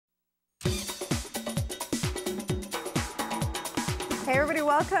Hey everybody,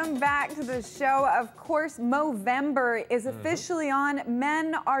 welcome back to the show. Of course, Movember is officially on.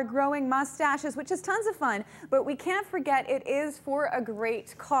 Men are growing mustaches, which is tons of fun, but we can't forget it is for a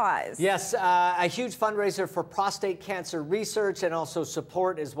great cause. Yes, a huge fundraiser for prostate cancer research and also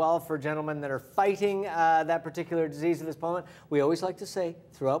support as well for gentlemen that are fighting that particular disease at this moment. We always like to say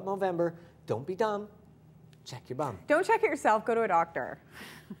throughout Movember, don't be dumb, check your bum. Don't check it yourself, go to a doctor.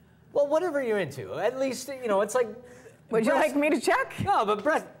 Well, whatever you're into, at least, you know, it's like... Would you like me to check? No, but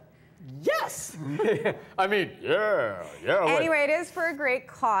breast, yes. I mean, yeah. Anyway, it is for a great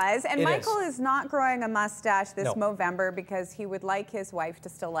cause. And Michael is not growing a mustache this Movember because he would like his wife to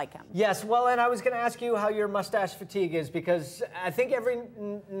still like him. Yes, well, and I was going to ask you how your mustache fatigue is, because I think every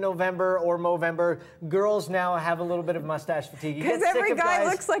November or Movember, girls now have a little bit of mustache fatigue. Because every guy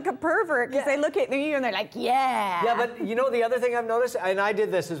looks like a pervert because they look at you and they're like, yeah. Yeah, but you know the other thing I've noticed, and I did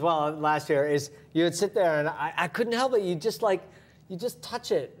this as well last year, is you would sit there and I couldn't help it. You just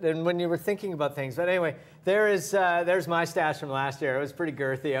touch it, and when you were thinking about things. But anyway, there's my stash from last year. It was pretty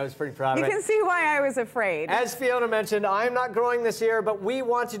girthy. I was pretty proud of it. You can see why I was afraid. As Fiona mentioned, I'm not growing this year, but we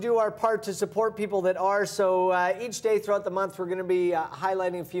want to do our part to support people that are. So each day throughout the month, we're going to be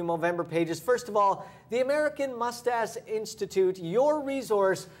highlighting a few Movember pages. First of all, the American Mustache Institute, your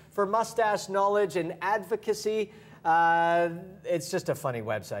resource for mustache knowledge and advocacy. It's just a funny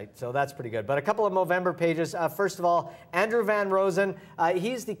website, so that's pretty good. But a couple of Movember pages. First of all, Andrew Van Rosen.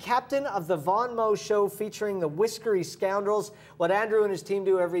 He's the captain of the Von Mo show featuring the Whiskery Scoundrels. What Andrew and his team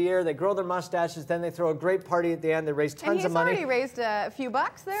do every year, they grow their mustaches, then they throw a great party at the end. They raise tons of money. And he's already raised a few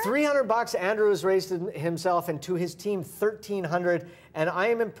bucks there. $300 Andrew has raised himself, and to his team, $1,300. And I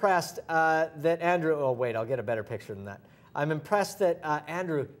am impressed that Andrew, oh wait, I'll get a better picture than that. I'm impressed that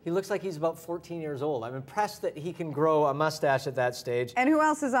Andrew, he looks like he's about 14 years old. I'm impressed that he can grow a mustache at that stage. And who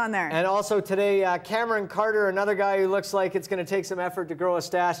else is on there? And also today, Cameron Carter, another guy who looks like it's going to take some effort to grow a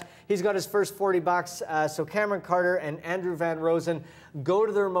stash. He's got his first $40. So Cameron Carter and Andrew Van Rosen, go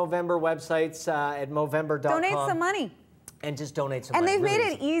to their Movember websites at Movember.com. Donate some money. And just donate some money. And they've made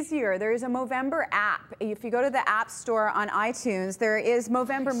it easier. There's a Movember app. If you go to the App Store on iTunes, there is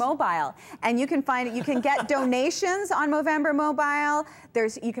Movember Mobile. And you can find it. You can get donations on Movember Mobile.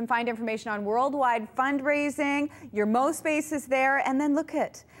 You can find information on worldwide fundraising. Your Mo Space is there. And then look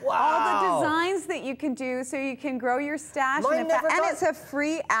at all the designs that you can do so you can grow your stash. And it's a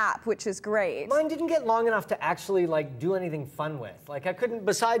free app, which is great. Mine didn't get long enough to actually do anything fun with. Like I couldn't,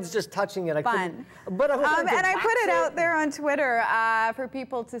 besides just touching it, I couldn't. But and I put it out there on Twitter for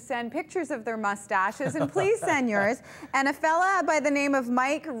people to send pictures of their mustaches, and please send yours. And a fella by the name of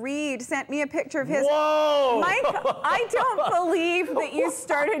Mike Reed sent me a picture of his. Whoa! Mike, I don't believe that you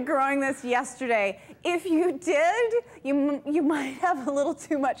started growing this yesterday. If you did, you might have a little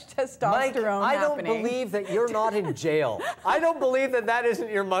too much testosterone Mike, happening. I don't believe that you're not in jail. I don't believe that that isn't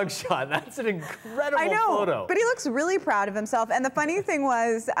your mugshot. That's an incredible photo. But he looks really proud of himself. And the funny thing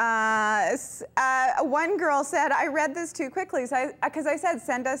was, one girl said, I read this too quickly, because I said,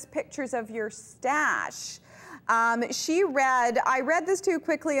 send us pictures of your stash. I read this too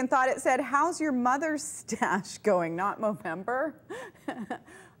quickly and thought it said, how's your mother's stash going? Not Movember.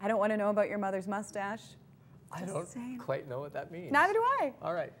 I don't want to know about your mother's mustache. I don't quite know what that means. Neither do I.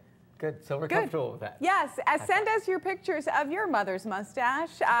 All right. Good. So we're comfortable with that. Yes. Send us your pictures of your mother's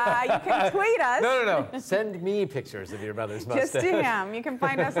mustache. You can tweet us. No. Send me pictures of your mother's mustache. Just to him. You can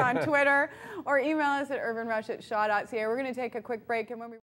find us on Twitter or email us at urbanrush@shaw.ca. We're going to take a quick break, and when we